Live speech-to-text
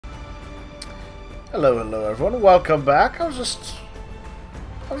Hello, hello, everyone. Welcome back. I was just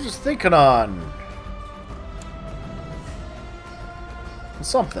thinking on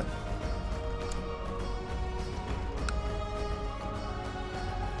something.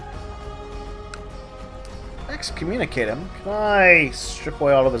 Excommunicate him. Can I strip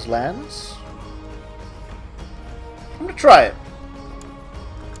away all of his lands? I'm gonna try it.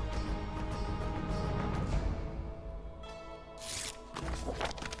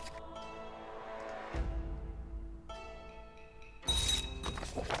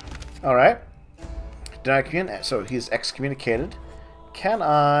 Alright. So he's excommunicated. Can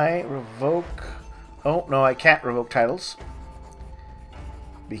I revoke... Oh, no, I can't revoke titles.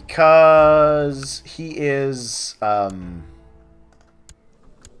 Because he is...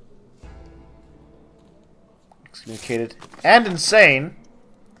 excommunicated and insane.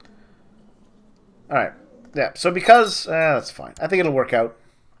 Alright. Yeah, so because... that's fine. I think it'll work out.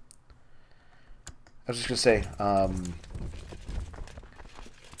 I was just going to say...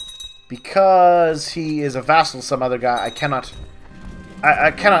 because he is a vassal of some other guy, I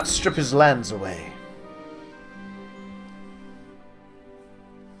cannot strip his lands away.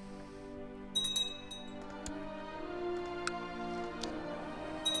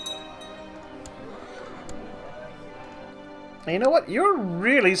 And you know what? You're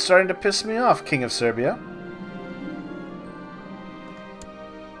really starting to piss me off, King of Serbia.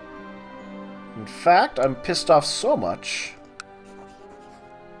 In fact, I'm pissed off so much...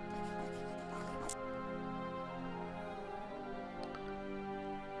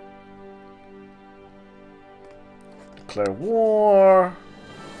 Declare war.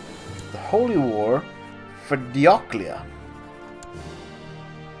 The Holy War for Dioclea.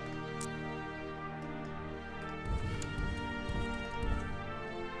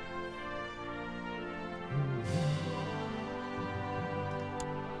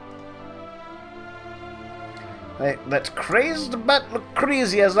 Hey, that crazed bat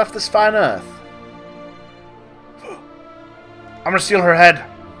Lucrezia has left this fine earth. I'm gonna steal her head.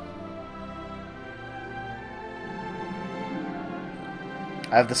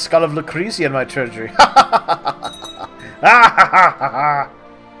 I have the skull of Lucrezia in my treasury.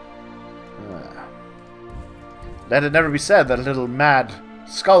 Let it never be said that a little mad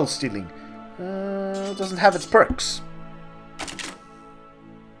skull stealing doesn't have its perks.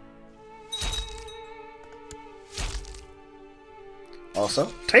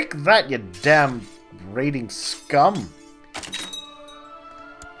 Also, take that, you damn raiding scum.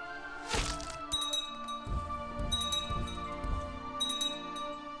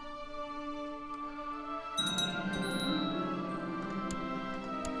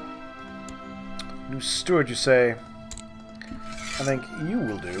 New steward, you say? I think you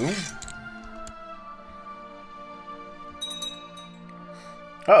will do.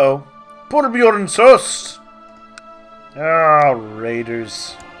 Uh-oh. Torbjorn's host! Ah,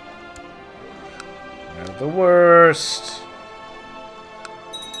 raiders. They're the worst.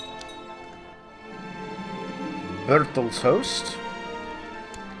 Bertel's host.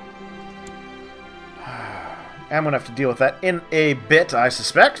 I'm gonna have to deal with that in a bit, I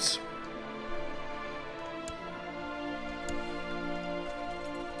suspect.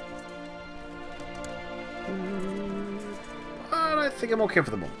 But I think I'm okay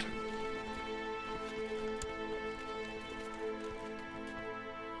for the moment.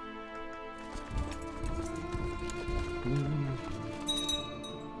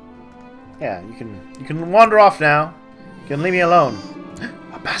 Yeah, you can wander off now. You can leave me alone.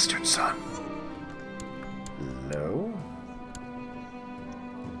 A bastard son. No.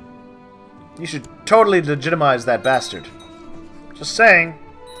 You should totally legitimize that bastard. Just saying.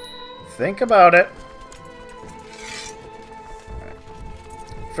 Think about it. Right.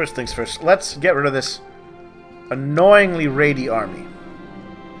 First things first. Let's get rid of this annoyingly raidy army.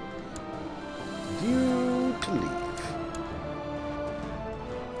 You to leave.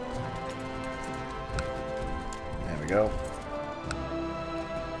 Go.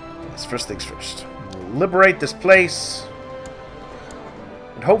 Yes, first things first. We'll liberate this place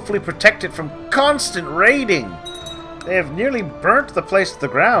and hopefully protect it from constant raiding. They have nearly burnt the place to the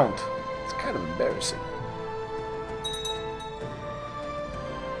ground. It's kind of embarrassing.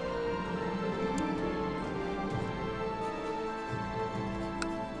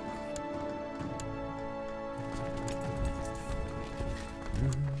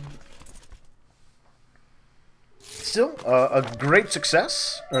 Still, a great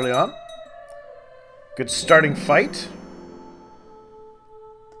success early on. Good starting fight.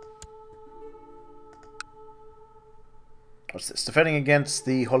 What's this? Defending against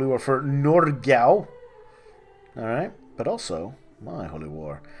the Holy War for Norgau. Alright, but also My holy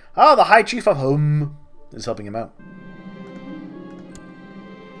war. Ah, the High Chief of Hum is helping him out.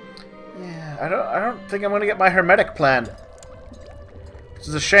 Yeah, I don't think I'm gonna get my Hermetic plan. Which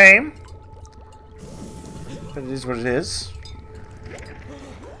is a shame. But it is what it is.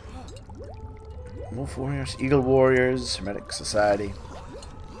 Wolf Warriors, Eagle Warriors, Hermetic Society.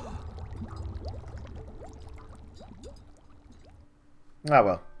 Ah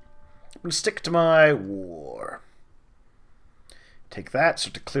well. I'm gonna stick to my war. Take that, so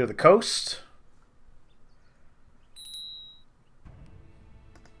to clear the coast.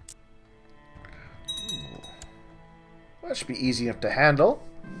 Ooh. Well, that should be easy enough to handle.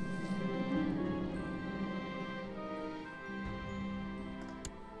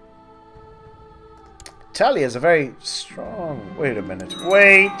 Italia is a very strong... Wait a minute.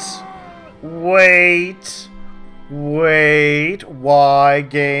 Wait. Why,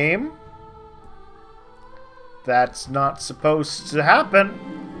 game? That's not supposed to happen.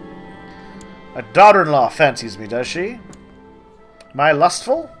 A daughter-in-law fancies me, does she? Am I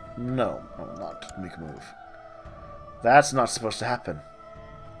lustful? No, I will not make a move. That's not supposed to happen.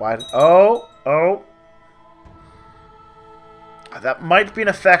 Why? Oh. That might be an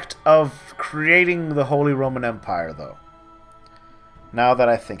effect of creating the Holy Roman Empire, though. Now that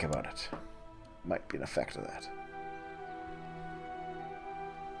I think about it. Might be an effect of that.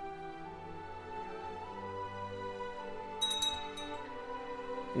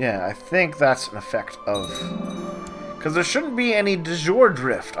 Yeah, I think that's an effect of... Because there shouldn't be any de jure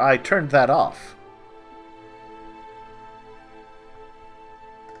drift. I turned that off.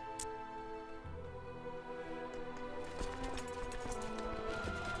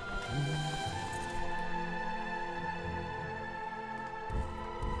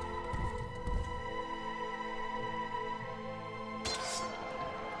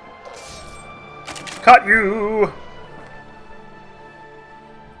 Caught you!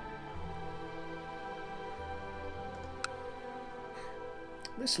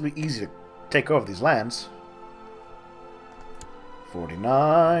 This will be easy to take over these lands.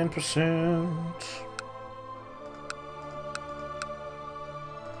 49%.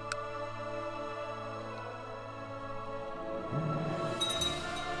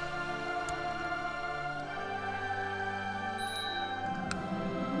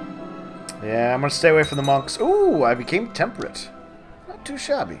 Yeah, I'm gonna stay away from the monks. Ooh, I became temperate. Not too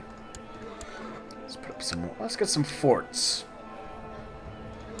shabby. Let's put up some more. Let's get some forts.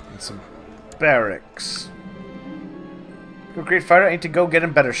 And some barracks. Go great fighter, I need to go get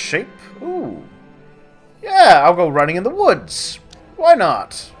in better shape. Ooh. Yeah, I'll go running in the woods. Why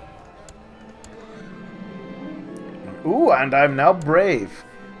not? Ooh, and I'm now brave.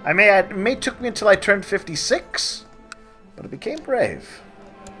 It may took me until I turned 56, but I became brave.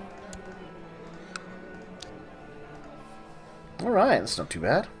 Alright, that's not too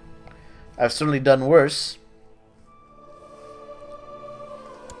bad. I've certainly done worse.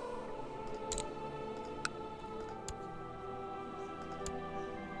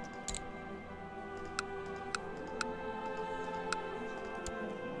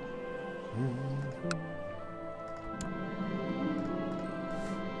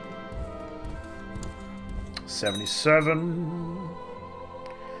 $77.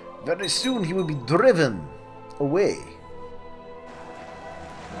 Very soon he will be driven away.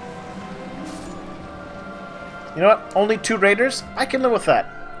 You know what? Only 2 raiders? I can live with that.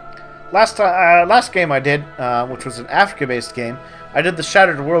 Last game I did, which was an Africa-based game, I did the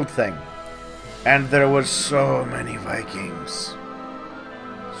Shattered World thing. And there was so many Vikings.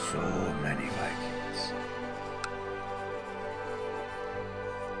 So many Vikings.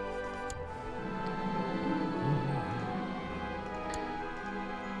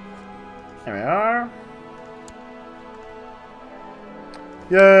 There we are.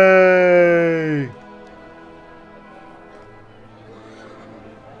 Yay!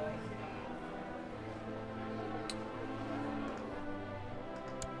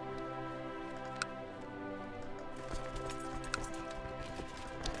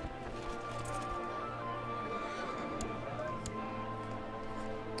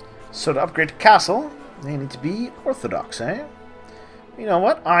 So to upgrade to castle, they need to be orthodox, eh? You know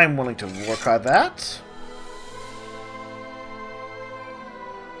what? I'm willing to work on that.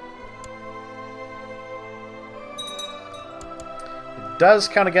 It does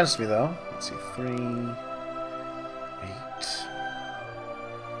count against me, though. Let's see, 3, 8.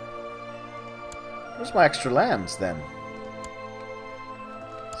 Where's my extra lands, then?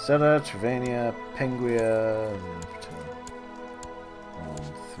 Zeta, Trevania, Penguia...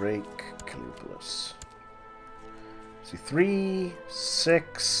 Thrake, Calupolis. See, 3,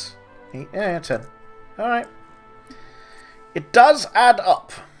 6, 8, 10. Alright. It does add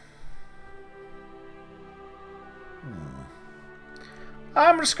up.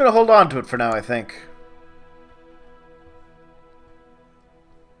 I'm just going to hold on to it for now, I think.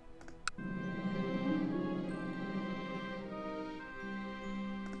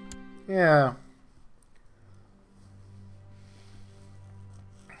 Yeah.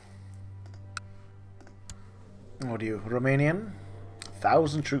 What are you, Romanian?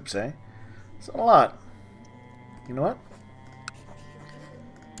 1,000 troops, eh? It's not a lot. You know what?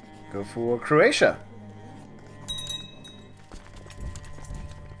 Go for Croatia.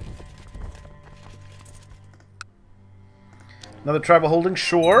 Another tribal holding,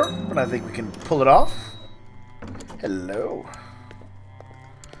 sure, but I think we can pull it off. Hello.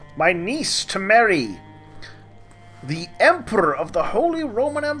 My niece to marry the Emperor of the Holy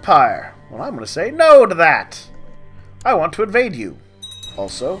Roman Empire. Well, I'm going to say no to that. I want to invade you.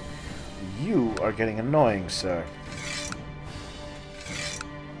 Also, you are getting annoying, sir.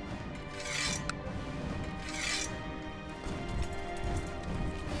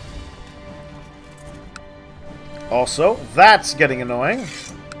 Also, that's getting annoying.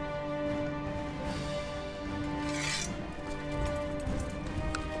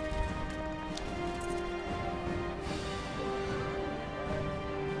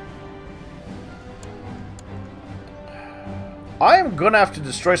 I am gonna have to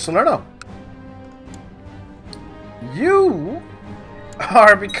destroy Salerno. You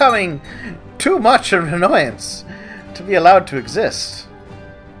are becoming too much of an annoyance to be allowed to exist.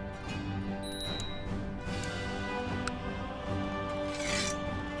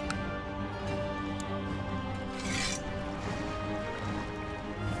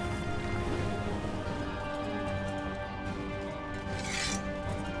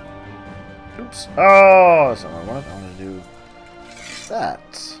 Oops. Oh, that's not what I wanted. I want to do that.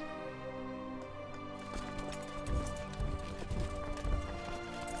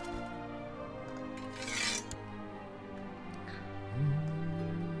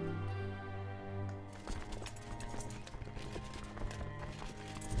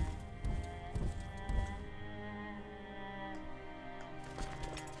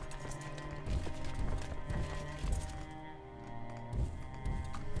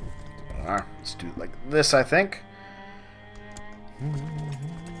 Let's do it like this, I think.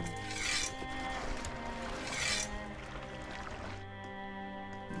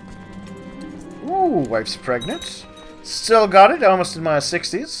 Ooh, wife's pregnant. Still got it, almost in my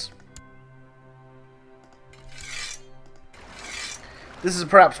 60s. This is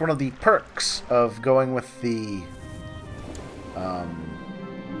perhaps one of the perks of going with the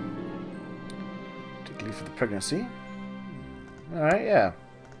take leave for the pregnancy. Alright, yeah.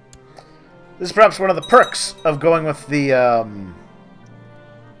 This is perhaps one of the perks of going with the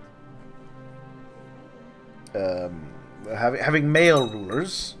having male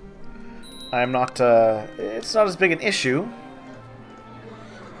rulers. I'm not. It's not as big an issue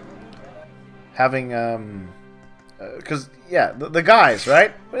having because yeah, the guys,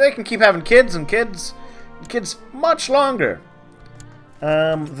 right? They can keep having kids and kids much longer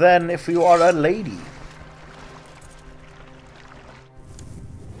than if you are a lady.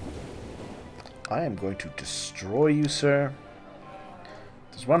 I am going to destroy you, sir.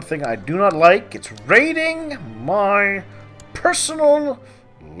 There's one thing I do not like. It's raiding my personal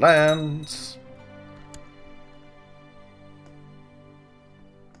lands.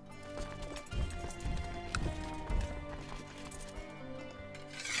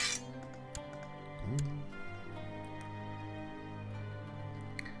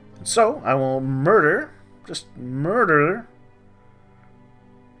 And so, I will murder, just murder.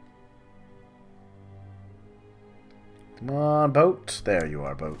 Come on, boat. There you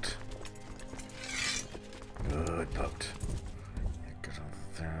are, boat. Good boat. Get over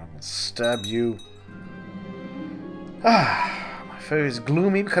there. I will stab you. Ah, my face is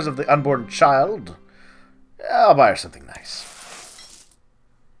gloomy because of the unborn child. I'll buy her something nice.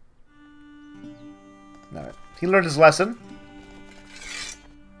 Alright. He learned his lesson.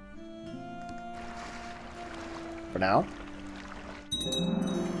 For now.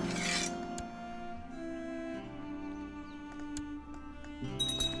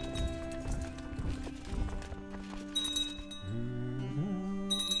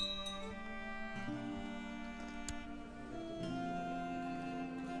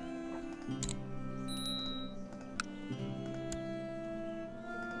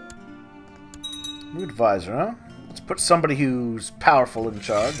 New advisor, huh? Let's put somebody who's powerful in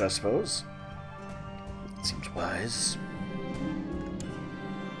charge, I suppose. Seems wise.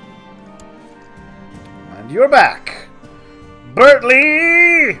 And you're back!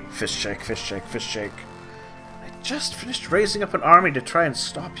 Bertley! Fist shake, fist shake, fist shake. I just finished raising up an army to try and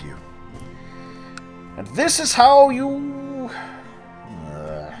stop you. And this is how you...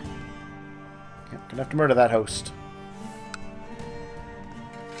 Gonna have to murder that host.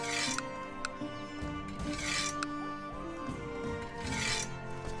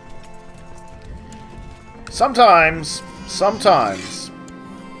 Sometimes,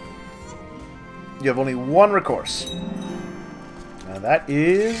 you have only one recourse. And that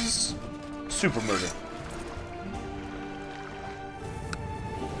is... super murder.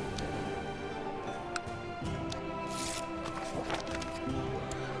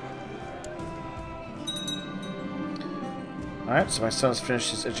 Alright, so my son's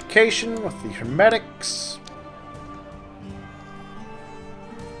finished his education with the Hermetics.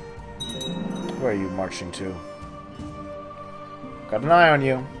 Where are you marching to? Got an eye on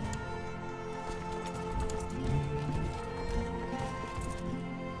you.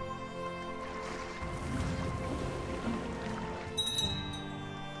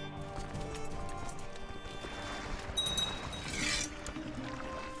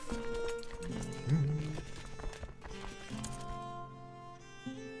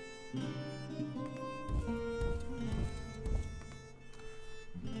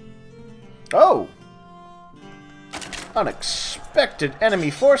 Oh! Unexpected enemy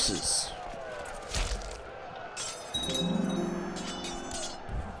forces.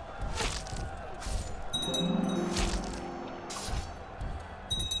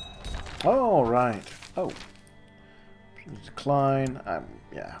 Oh, right. Oh. Decline. I'm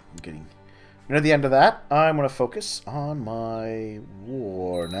getting near the end of that. I'm going to focus on my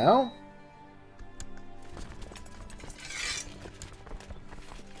war now.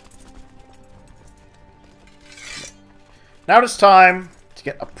 Now it's time to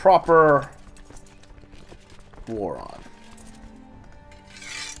get a proper war on.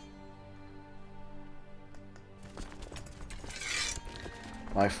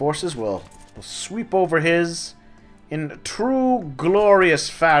 My forces will sweep over his in true glorious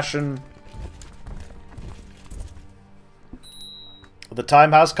fashion. The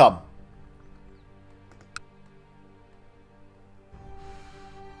time has come.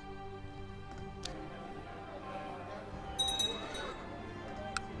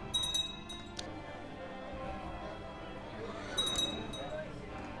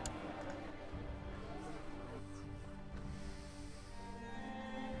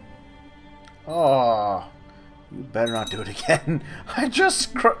 Oh, you better not do it again. I just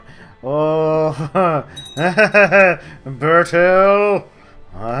oh, Bertil,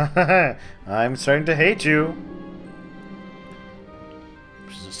 I'm starting to hate you.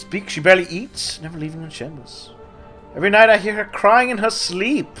 She speaks, she barely eats, never leaving her chambers. Every night I hear her crying in her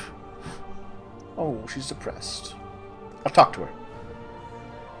sleep. Oh, she's depressed. I'll talk to her.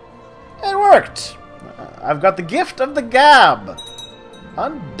 It worked. I've got the gift of the gab.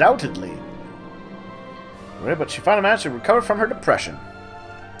 Undoubtedly. But she finally managed to recover from her depression.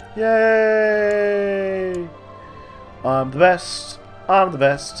 Yay! I'm the best. I'm the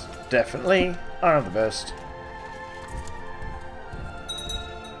best. Definitely, I'm the best.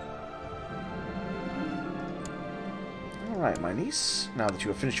 Alright, my niece. Now that you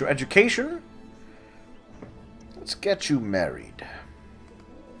have finished your education, let's get you married.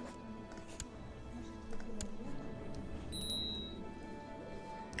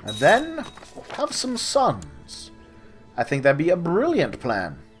 And then have some sons. I think that'd be a brilliant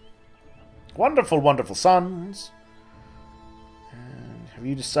plan. Wonderful, wonderful sons. And have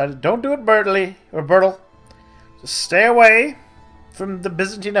you decided? Don't do it, Bertie or Bertle. Just stay away from the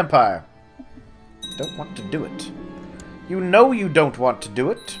Byzantine Empire. Don't want to do it. You know you don't want to do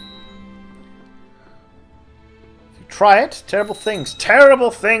it. If you try it, terrible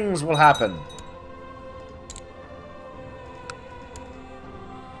things will happen.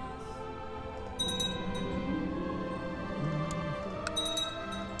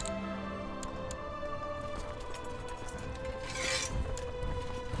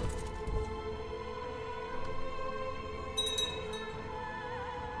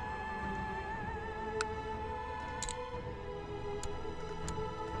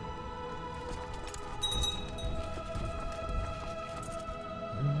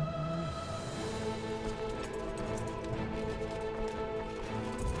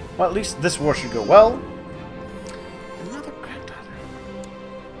 Well, at least this war should go well. Another granddaughter.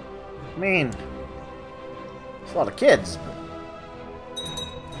 I mean, it's a lot of kids, but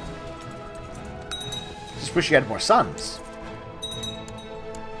just wish you had more sons.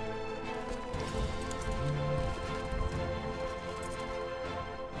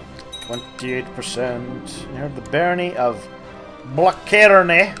 %. Inherit the barony of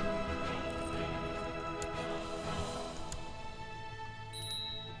Blackerne.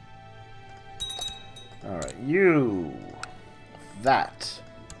 Alright, you. That.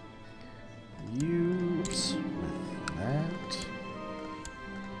 You. Oops. With that.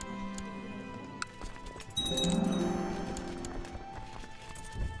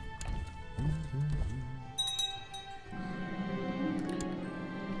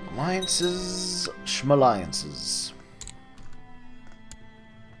 Alliances. Schmalliances.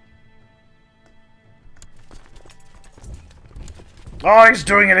 Oh, he's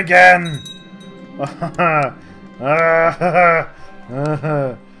doing it again!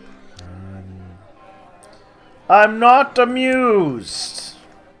 I'm not amused.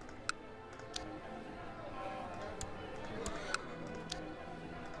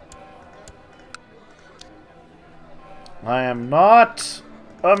 I am not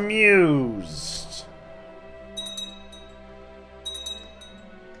amused.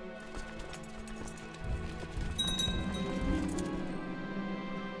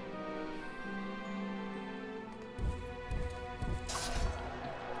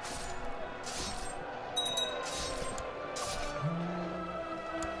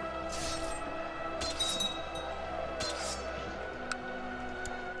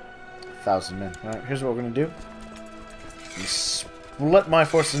 1,000 men. Alright, here's what we're gonna do. We split my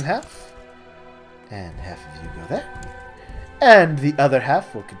forces in half. And half of you go there. And the other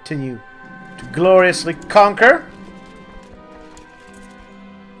half will continue to gloriously conquer.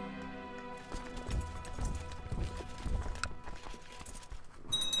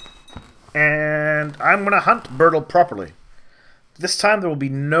 And I'm gonna hunt Bertle properly. This time there will be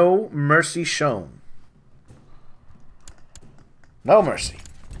no mercy shown. No mercy.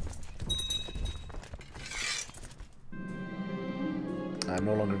 I'm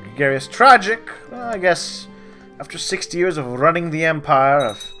no longer gregarious. Tragic. Well, I guess after 60 years of running the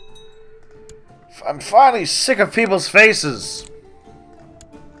Empire, I'm finally sick of people's faces.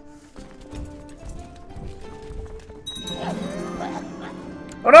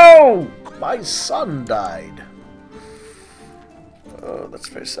 Oh no! My son died. Oh, that's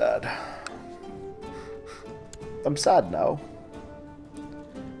very sad. I'm sad now.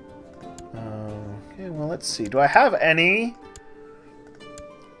 Okay, well, let's see. Do I have any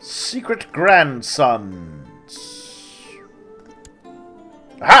secret grandsons?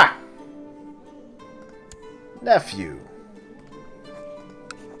 Aha! Nephew.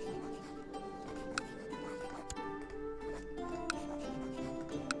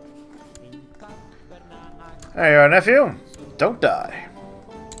 There you are, nephew. Don't die.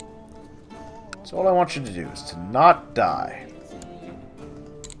 That's all I want you to do, is to not die.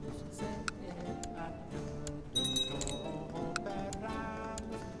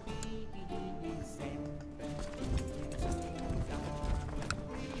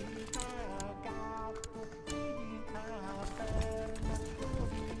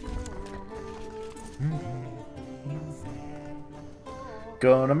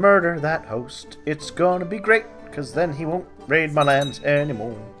 Gonna murder that host. It's gonna be great, because then he won't raid my lands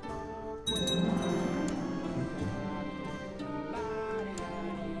anymore.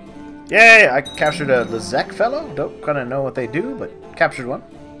 Yay! I captured a Lezek fellow. Don't kind of know what they do, but captured one.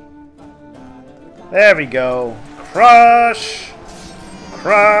 There we go. Crush!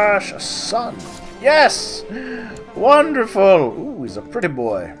 Crush a son. Yes! Wonderful! Ooh, he's a pretty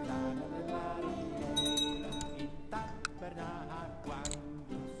boy.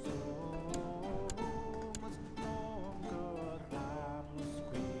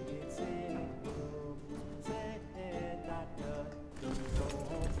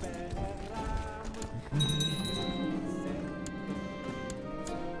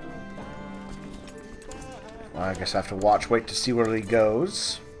 I guess I have to wait to see where he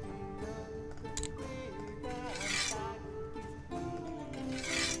goes.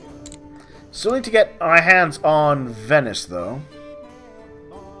 Still need to get my hands on Venice, though.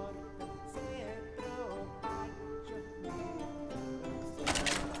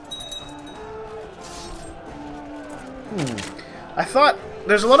 I thought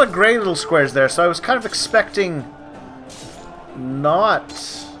there's a lot of gray little squares there, so I was kind of expecting not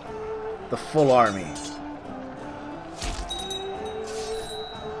the full army.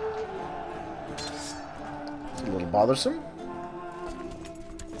 It's a little bothersome.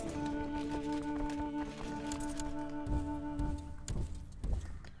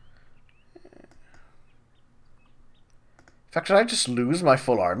 In fact, did I just lose my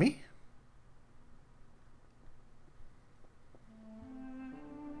full army?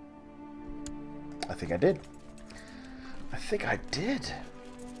 I think I did. I think I did.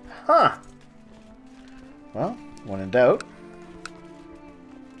 Huh. Well, when in doubt.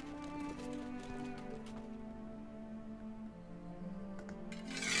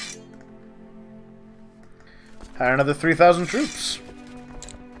 Hire another 3,000 troops.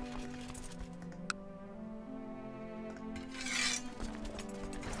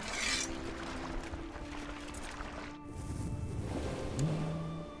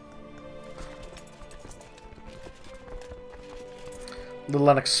 A little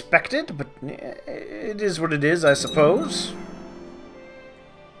unexpected, but it is what it is, I suppose.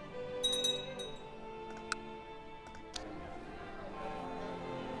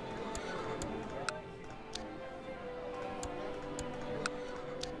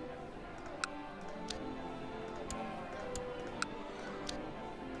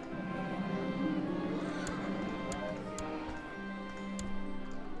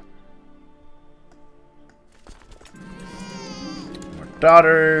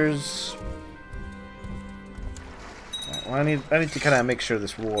 Daughters. Right, well, I need to kind of make sure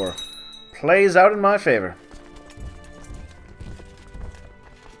this war plays out in my favor.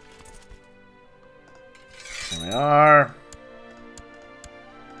 Here we are.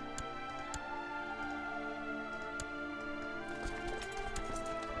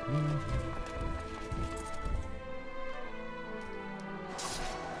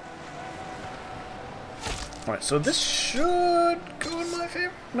 Alright, so this should go in my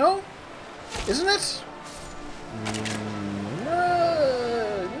favor? No? Isn't it?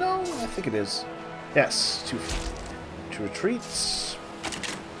 No, I think it is. Yes, two retreats.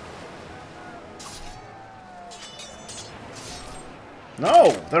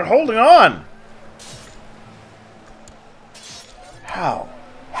 No, they're holding on! How?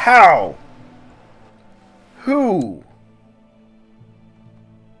 How? Who?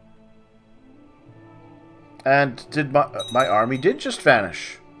 And did my army did just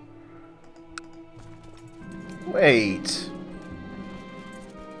vanish? Wait.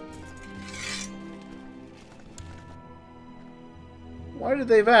 Why did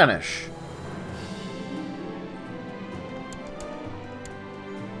they vanish?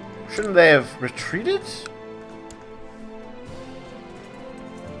 Shouldn't they have retreated?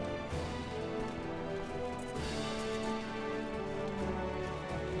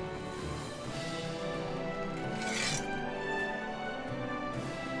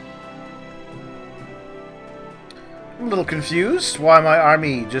 I'm a little confused why my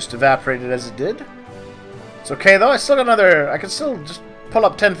army just evaporated as it did. It's okay though, I still got another... I can still just pull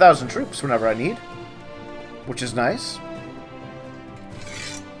up 10,000 troops whenever I need. Which is nice.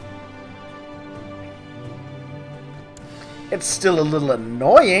 It's still a little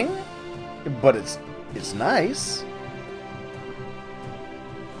annoying, but it's nice.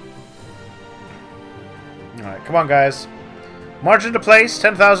 Alright, come on guys. March into place,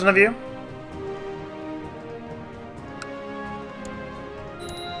 10,000 of you.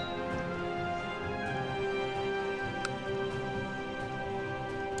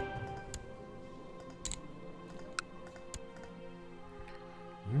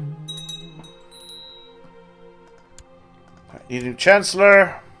 Need a new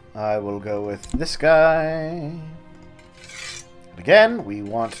Chancellor. I will go with this guy. And again, we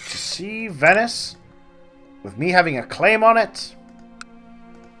want to see Venice, with me having a claim on it.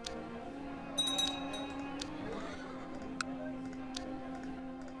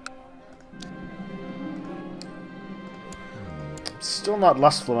 Still not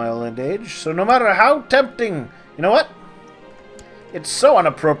lustful in my old age, so no matter how tempting... You know what? It's so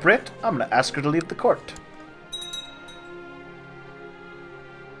inappropriate, I'm going to ask her to leave the court.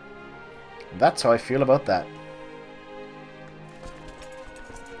 That's how I feel about that.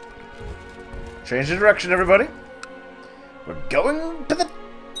 Change the direction, everybody. We're going to the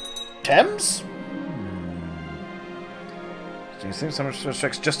Thames? Do you think someone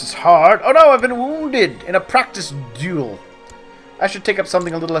strikes just as hard? Oh no, I've been wounded in a practice duel. I should take up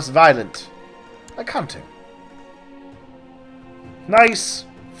something a little less violent. Like hunting. Nice,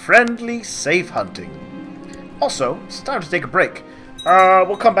 friendly, safe hunting. Also, it's time to take a break.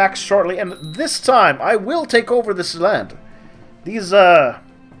 We'll come back shortly, and this time I will take over this land. These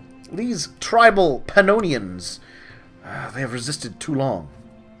tribal Pannonians, they have resisted too long.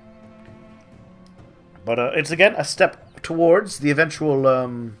 But it's again a step towards the eventual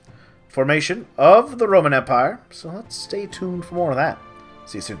formation of the Roman Empire. So let's stay tuned for more of that.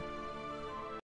 See you soon.